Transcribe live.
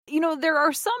there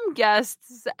are some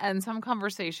guests and some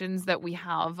conversations that we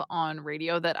have on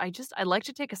radio that I like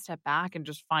to take a step back and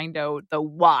just find out the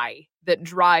why that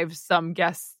drives some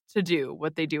guests to do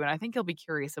what they do. And I think you'll be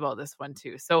curious about this one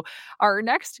too. So our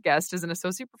next guest is an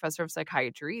associate professor of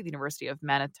psychiatry at the University of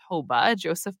Manitoba.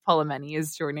 Joseph Polimeni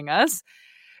is joining us.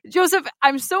 Joseph,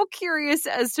 I'm so curious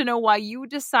as to know why you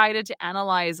decided to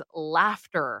analyze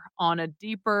laughter on a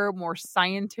deeper, more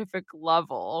scientific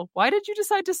level. Why did you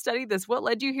decide to study this? What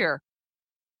led you here?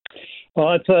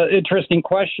 Well, it's an interesting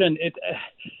question.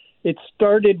 It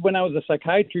started when I was a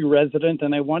psychiatry resident,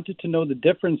 and I wanted to know the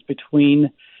difference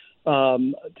between,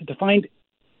 to find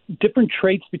different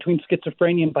traits between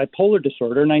schizophrenia and bipolar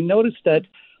disorder. And I noticed that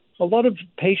a lot of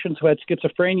patients who had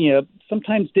schizophrenia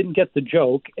sometimes didn't get the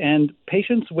joke, and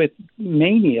patients with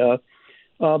mania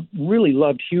really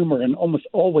loved humor and almost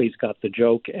always got the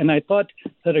joke. And I thought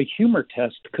that a humor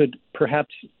test could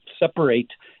perhaps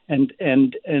separate and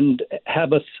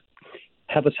have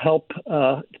us help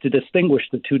to distinguish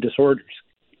the two disorders.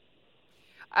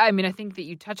 I mean, I think that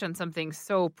you touch on something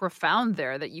so profound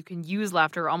there that you can use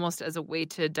laughter almost as a way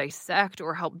to dissect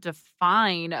or help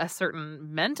define a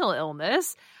certain mental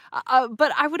illness.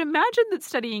 But I would imagine that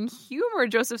studying humor,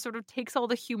 Joseph, sort of takes all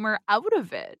the humor out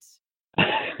of it.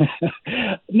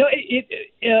 No,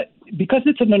 because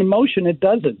it's an emotion, it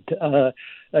doesn't.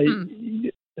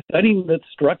 Studying the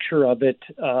structure of it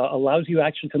allows you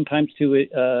actually sometimes to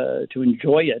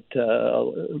enjoy it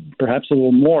perhaps a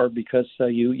little more because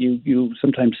you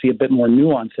sometimes see a bit more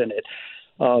nuance in it.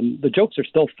 The jokes are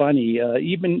still funny,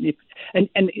 even if.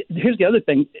 And here's the other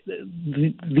thing: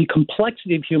 the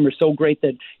complexity of humor is so great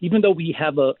that even though we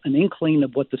have an inkling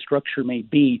of what the structure may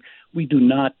be, we do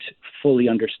not fully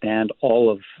understand all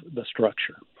of the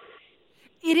structure.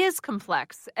 It is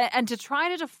complex. And to try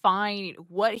to define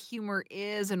what humor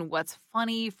is and what's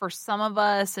funny for some of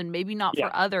us and maybe not for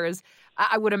others,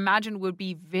 I would imagine would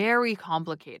be very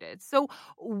complicated. So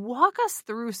walk us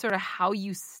through sort of how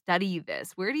you study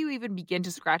this. Where do you even begin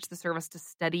to scratch the surface to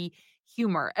study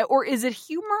humor? Or is it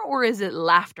humor or is it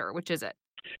laughter? Which is it?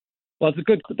 Well,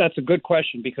 that's a good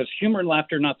question because humor and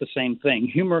laughter are not the same thing.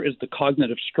 Humor is the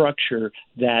cognitive structure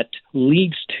that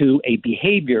leads to a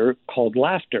behavior called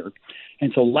laughter.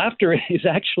 And so laughter is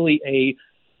actually a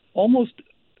almost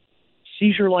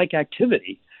seizure-like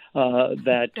activity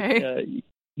that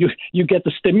you get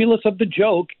the stimulus of the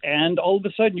joke and all of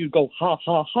a sudden you go, ha,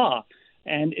 ha, ha.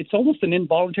 And it's almost an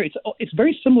involuntary. It's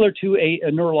very similar to a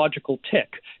neurological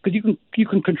tic because you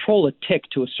can control a tic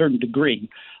to a certain degree,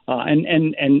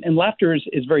 and laughter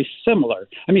is very similar.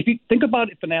 I mean, if you think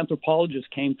about if an anthropologist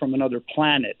came from another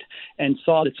planet and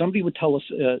saw that somebody would tell us,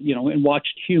 and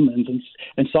watched humans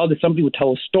and saw that somebody would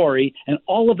tell a story, and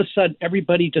all of a sudden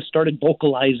everybody just started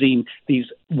vocalizing these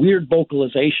weird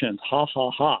vocalizations, ha ha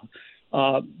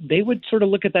ha. They would sort of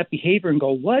look at that behavior and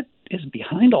go, what is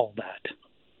behind all that?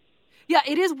 Yeah,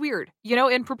 it is weird.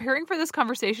 In preparing for this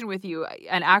conversation with you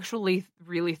and actually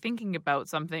really thinking about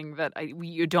something that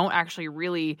you don't actually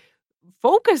really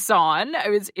focus on,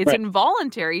 it's right.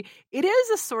 Involuntary. It is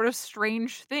a sort of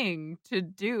strange thing to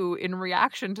do in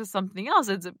reaction to something else.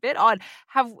 It's a bit odd.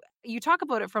 You talk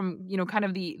about it from, kind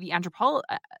of the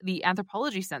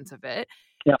anthropology sense of it.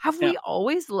 Yeah, Have we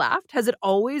always laughed? Has it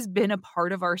always been a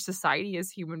part of our society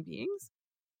as human beings?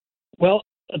 Well,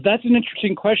 that's an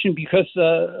interesting question because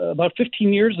about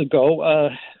 15 years ago,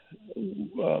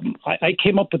 I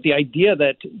came up with the idea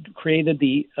that created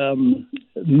the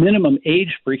minimum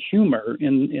age for humor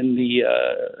in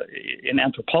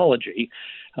anthropology,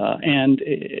 and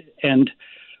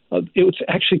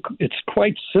it's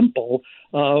quite simple.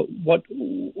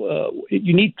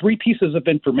 You need three pieces of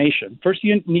information. First,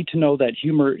 you need to know that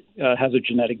humor has a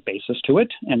genetic basis to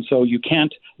it, and so you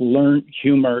can't learn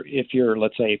humor if you're,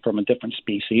 let's say, from a different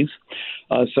species.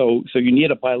 So you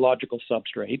need a biological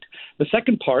substrate. The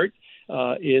second part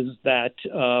is that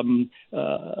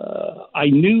I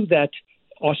knew that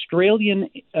Australian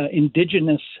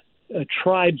indigenous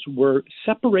tribes were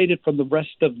separated from the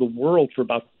rest of the world for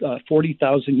about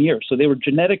 40,000 years. So they were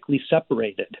genetically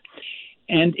separated.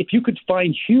 And if you could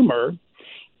find humor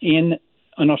in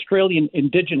an Australian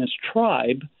indigenous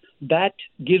tribe, that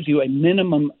gives you a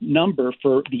minimum number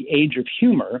for the age of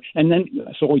humor. And then,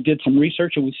 so we did some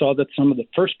research and we saw that some of the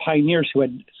first pioneers who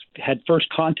had first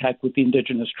contact with the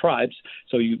indigenous tribes,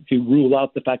 so you rule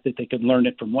out the fact that they could learn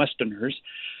it from Westerners,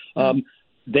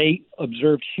 they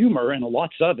observed humor, and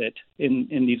lots of it, in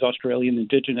these Australian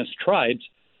indigenous tribes.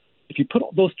 If you put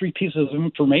all those three pieces of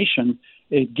information,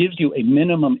 it gives you a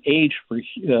minimum age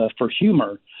for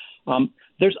humor.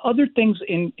 There's other things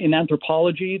in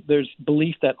anthropology. There's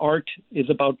belief that art is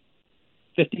about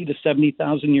 50 to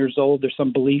 70,000 years old. There's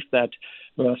some belief that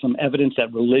some evidence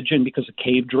that religion, because of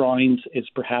cave drawings, is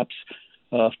perhaps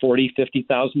 40,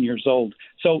 50,000 years old.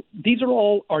 So these are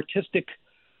all artistic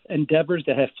endeavors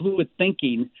that have fluid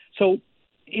thinking. So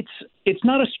it's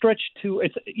not a stretch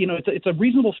it's a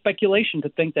reasonable speculation to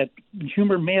think that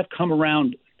humor may have come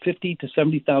around 50 to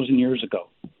 70,000 years ago.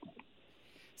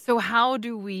 So how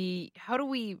do we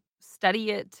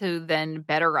study it to then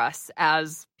better us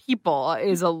as people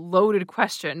is a loaded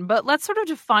question, but let's sort of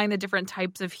define the different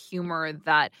types of humor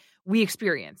that we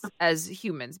experience as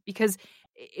humans, because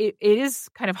it is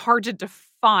kind of hard to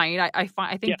define.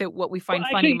 I think that what we find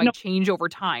funny might change over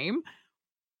time.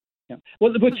 Yeah.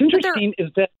 Well, what's interesting is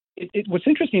that what's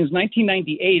interesting is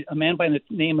 1998, a man by the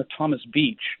name of Thomas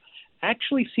Beach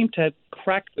actually seemed to have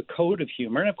cracked the code of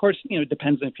humor. And of course, it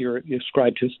depends if you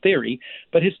ascribe to his theory,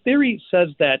 but his theory says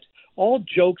that all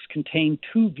jokes contain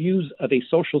two views of a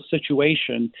social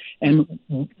situation, and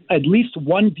at least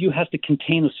one view has to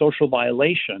contain a social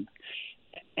violation.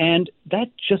 And that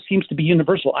just seems to be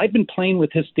universal. I've been playing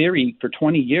with his theory for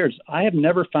 20 years. I have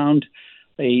never found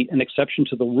an exception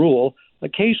to the rule.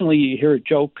 Occasionally you hear a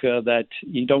joke that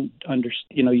you don't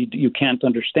understand, you can't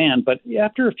understand. But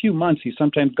after a few months, you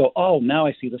sometimes go, oh, now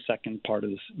I see the second part of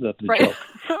the joke.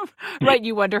 Right.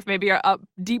 You wonder if maybe a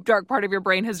deep, dark part of your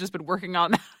brain has just been working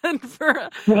on that for a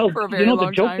very long time.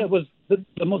 The joke that was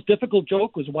the most difficult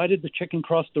joke was, why did the chicken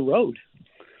cross the road?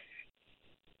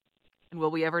 And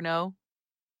will we ever know?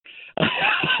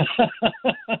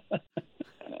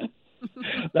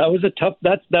 That was a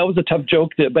tough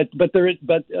joke, but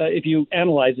if you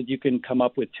analyze it, you can come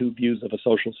up with two views of a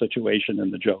social situation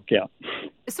in the joke. Yeah.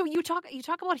 So you talk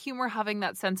about humor having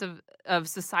that sense of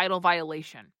societal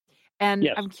violation, and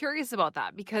yes. I'm curious about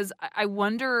that because I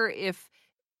wonder if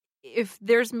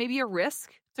there's maybe a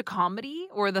risk to comedy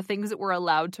or the things that we're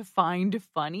allowed to find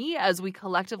funny as we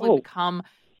collectively become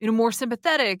more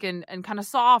sympathetic and kind of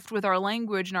soft with our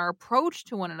language and our approach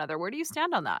to one another. Where do you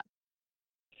stand on that?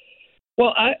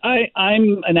 Well,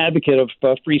 I'm an advocate of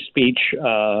free speech,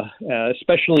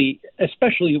 especially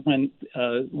when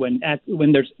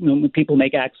people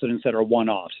make accidents that are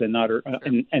one-offs and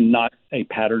not a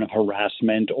pattern of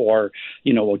harassment or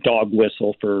a dog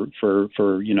whistle for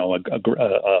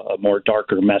a more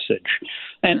darker message.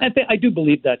 And I do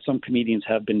believe that some comedians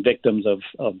have been victims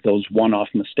of those one-off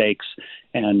mistakes,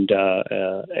 and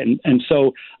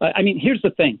so I mean, here's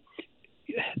the thing.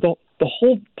 The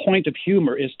whole point of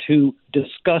humor is to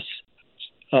discuss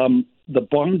the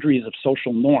boundaries of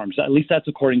social norms. At least that's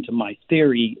according to my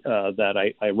theory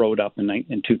that I wrote up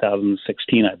in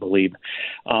 2016, I believe.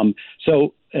 I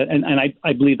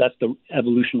believe that's the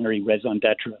evolutionary raison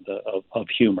d'etre of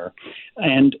humor.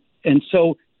 And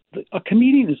so a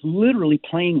comedian is literally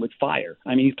playing with fire.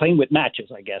 I mean, he's playing with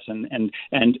matches, I guess. And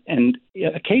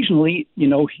occasionally,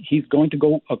 he's going to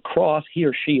go across, he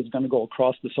or she is going to go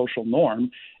across the social norm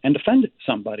and offend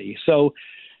somebody. So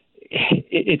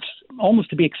it's almost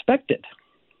to be expected.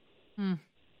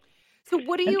 So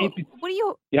what do you?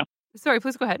 Yeah. Sorry,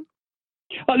 please go ahead.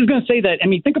 I was going to say that. I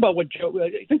mean, think about what jokes.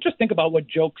 The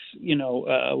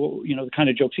kind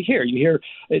of jokes you hear. You hear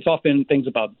it's often things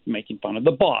about making fun of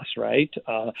the boss, right?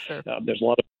 Sure.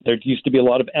 There used to be a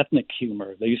lot of ethnic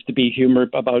humor. There used to be humor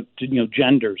about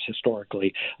genders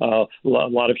historically. A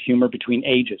lot of humor between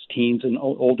ages, teens and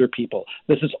older people.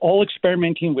 This is all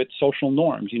experimenting with social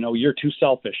norms. You're too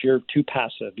selfish. You're too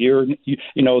passive. You're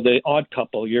the odd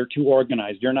couple. You're too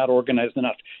organized. You're not organized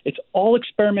enough. It's all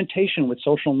experimentation with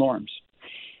social norms.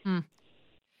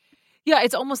 Yeah,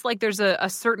 it's almost like there's a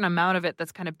certain amount of it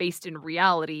that's kind of based in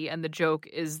reality, and the joke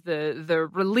is the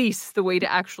release, the way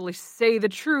to actually say the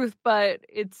truth, but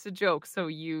it's a joke, so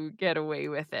you get away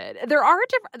with it. There are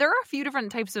a few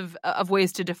different types of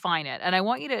ways to define it, and I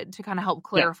want you to kind of help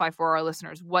clarify for our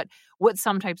listeners what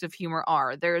some types of humor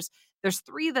are. There's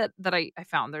three that I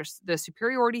found. There's the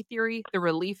superiority theory, the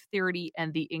relief theory,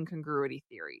 and the incongruity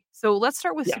theory. So let's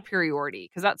start with superiority,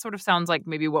 because that sort of sounds like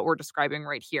maybe what we're describing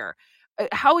right here.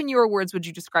 How, in your words, would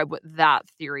you describe what that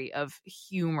theory of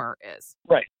humor is?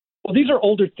 Right. Well, these are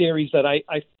older theories that I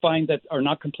find that are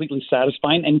not completely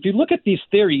satisfying. And if you look at these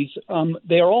theories,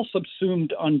 they are all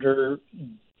subsumed under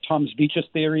Thomas Beach's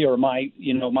theory or my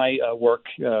work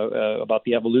about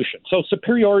the evolution. So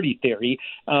superiority theory,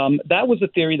 that was a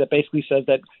theory that basically says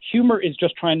that humor is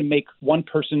just trying to make one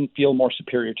person feel more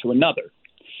superior to another.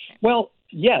 Well,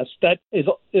 yes, that is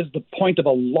the point of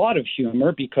a lot of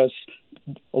humor, because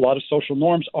a lot of social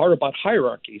norms are about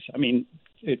hierarchies. I mean,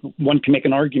 one can make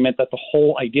an argument that the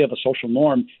whole idea of a social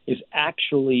norm is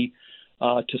actually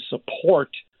to support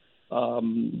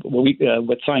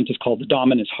what scientists call the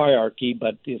dominance hierarchy,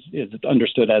 but is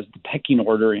understood as the pecking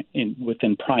order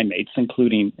within primates,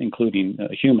 including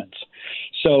humans.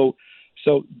 So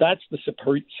that's the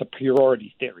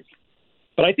superiority theory.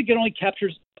 But I think it only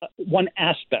captures one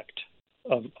aspect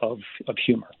of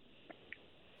humor.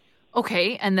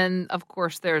 Okay, and then, of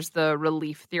course, there's the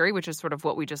relief theory, which is sort of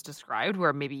what we just described,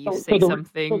 where maybe you say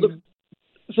something.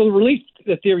 So the relief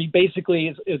theory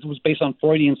basically was based on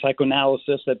Freudian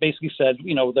psychoanalysis that basically said,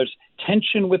 there's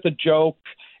tension with a joke,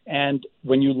 and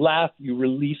when you laugh, you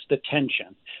release the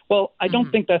tension. Well, I don't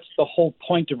think that's the whole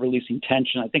point of releasing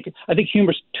tension. I think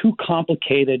humor's too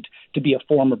complicated to be a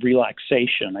form of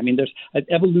relaxation. I mean,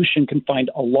 evolution can find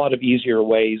a lot of easier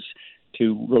ways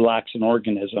to relax an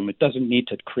organism. It doesn't need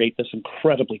to create this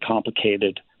incredibly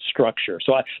complicated structure.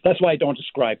 So that's why I don't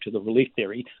ascribe to the relief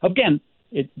theory. Again,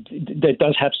 it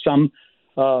does have some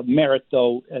merit,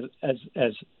 though,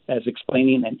 as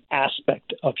explaining an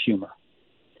aspect of humor.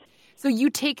 So you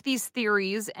take these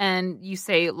theories and you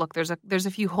say, look, there's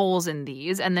a few holes in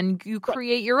these, and then you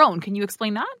create your own. Can you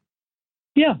explain that?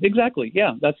 Yeah, exactly.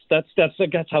 Yeah, that's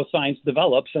how science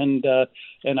develops, and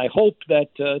I hope that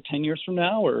 10 years from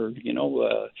now, or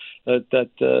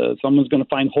that someone's going to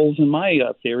find holes in my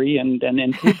theory and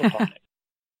improve upon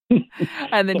it.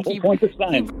 And then the whole point of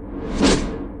science.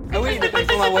 Ah oui, il appelle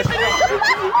pour ma voiture.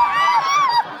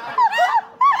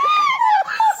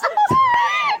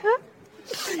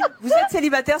 Vous êtes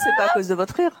célibataire, c'est pas à cause de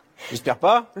votre rire? J'espère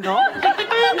pas. Non.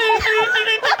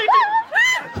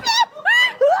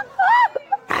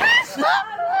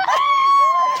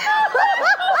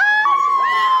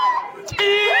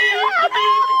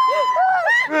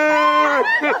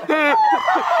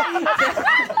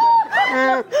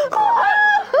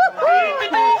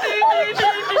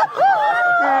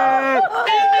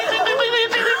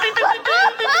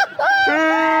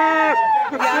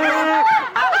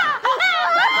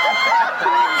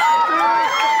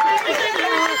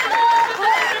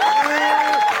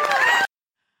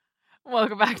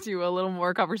 Welcome back to a little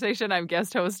more conversation. I'm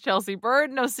guest host Chelsea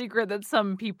Bird. No secret that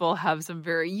some people have some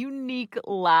very unique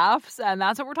laughs, and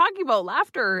that's what we're talking about,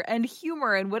 laughter and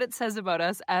humor and what it says about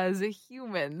us as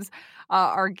humans.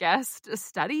 Our guest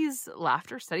studies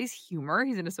laughter, studies humor.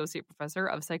 He's an associate professor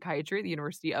of psychiatry at the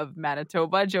University of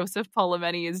Manitoba. Joseph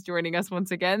Polimeni is joining us once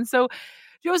again. So,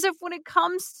 Joseph, when it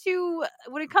comes to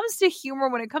humor,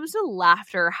 when it comes to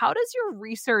laughter, how does your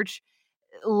research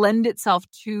lend itself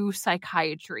to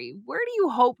psychiatry? Where do you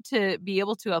hope to be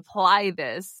able to apply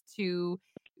this to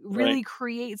really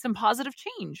create some positive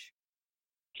change?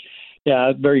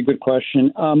 Yeah, very good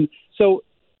question. So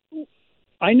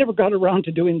I never got around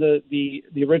to doing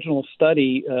the original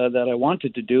study that I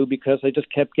wanted to do because I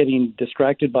just kept getting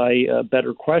distracted by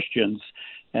better questions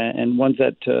and ones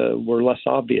that were less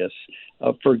obvious.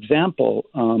 For example,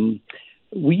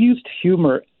 we used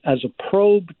humor as a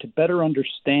probe to better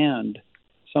understand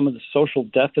some of the social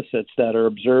deficits that are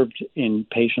observed in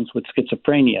patients with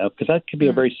schizophrenia, because that could be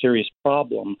a very serious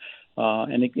problem.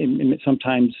 And it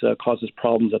sometimes causes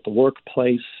problems at the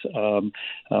workplace.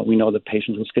 We know that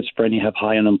patients with schizophrenia have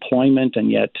high unemployment, and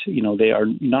yet, they are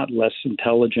not less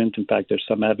intelligent. In fact, there's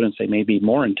some evidence they may be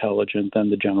more intelligent than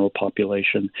the general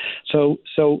population. So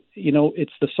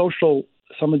it's the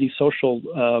some of these social,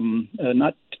 a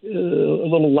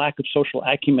little lack of social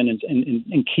acumen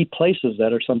in key places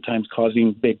that are sometimes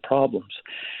causing big problems.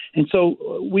 And so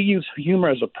we use humor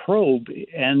as a probe,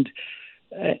 and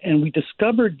we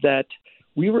discovered that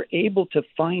we were able to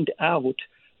find out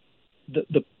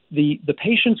the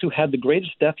patients who had the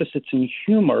greatest deficits in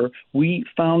humor. We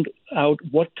found out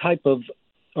what type of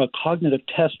cognitive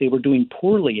tests they were doing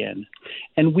poorly in,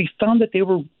 and we found that they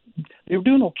were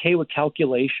doing okay with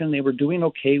calculation. They were doing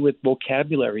okay with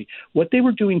vocabulary. What they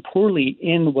were doing poorly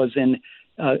in was in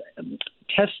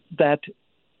tests that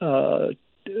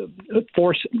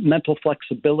force mental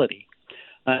flexibility.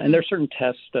 And there are certain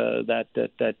tests that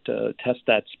test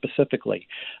that specifically.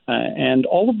 And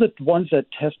all of the ones that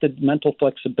tested mental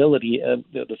flexibility,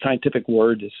 the scientific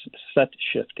word is set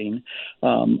shifting.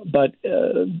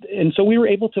 And so we were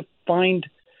able to find,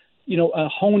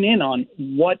 hone in on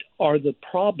what are the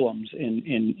problems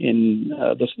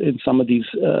in some of these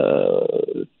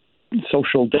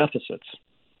social deficits.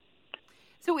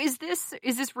 So is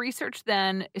this research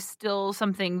then still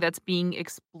something that's being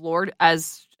explored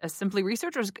as simply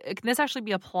research, or can this actually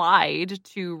be applied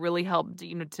to really help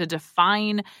to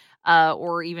define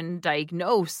or even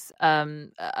diagnose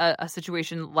a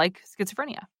situation like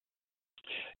schizophrenia?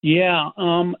 Yeah,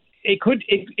 it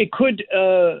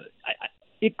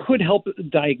could help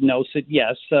diagnose it,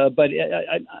 yes, but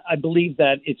I believe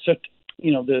that it's just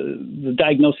the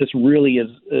diagnosis really is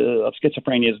of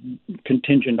schizophrenia is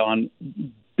contingent on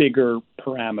bigger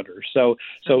parameters. So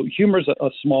humor is a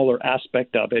smaller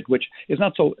aspect of it, which is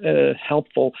not so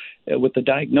helpful with the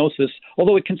diagnosis,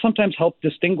 although it can sometimes help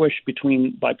distinguish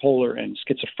between bipolar and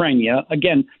schizophrenia.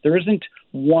 Again, there isn't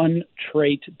one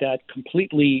trait that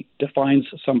completely defines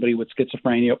somebody with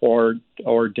schizophrenia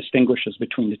or distinguishes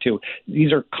between the two.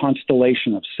 These are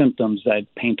constellation of symptoms that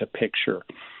paint a picture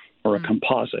or a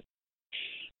composite.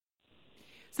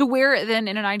 So where then,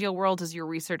 in an ideal world, does your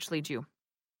research lead you?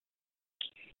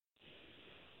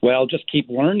 Well, just keep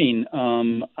learning.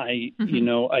 I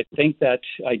think that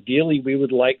ideally we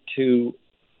would like to,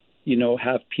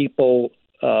 have people,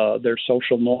 their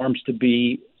social norms to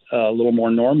be a little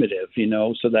more normative,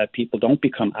 so that people don't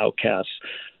become outcasts.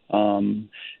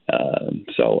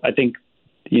 So I think,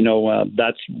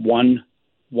 that's one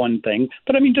thing.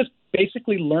 But I mean, just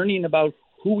basically learning about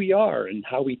who we are and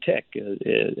how we tick.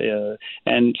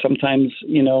 And sometimes,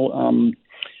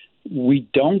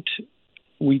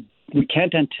 we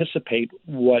can't anticipate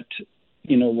what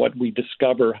we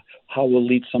discover, how will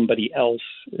lead somebody else,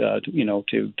 to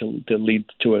lead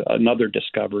to another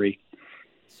discovery.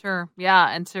 Sure. Yeah.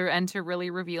 And to really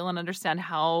reveal and understand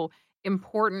how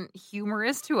important humor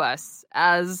is to us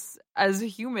as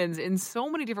humans in so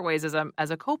many different ways,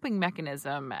 as a coping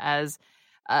mechanism, as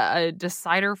a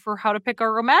decider for how to pick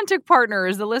our romantic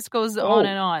partners. The list goes on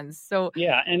and on. So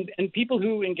yeah, and people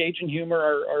who engage in humor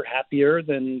are happier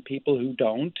than people who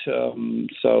don't.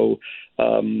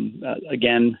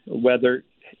 Again, whether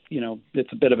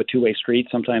it's a bit of a two-way street.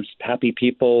 Sometimes happy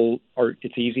people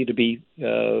it's easy to be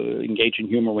engaged in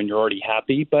humor when you're already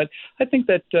happy. But I think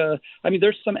that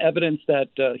there's some evidence that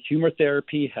humor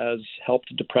therapy has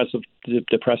helped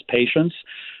depressed patients.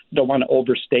 Don't want to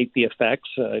overstate the effects.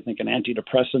 I think an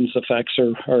antidepressant's effects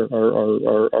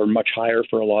are much higher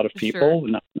for a lot of people.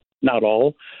 Sure. Not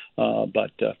all,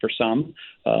 but for some.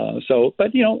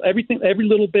 Every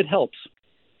little bit helps.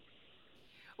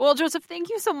 Well, Joseph, thank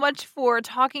you so much for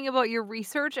talking about your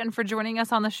research and for joining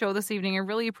us on the show this evening. I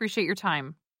really appreciate your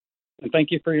time. And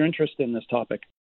thank you for your interest in this topic.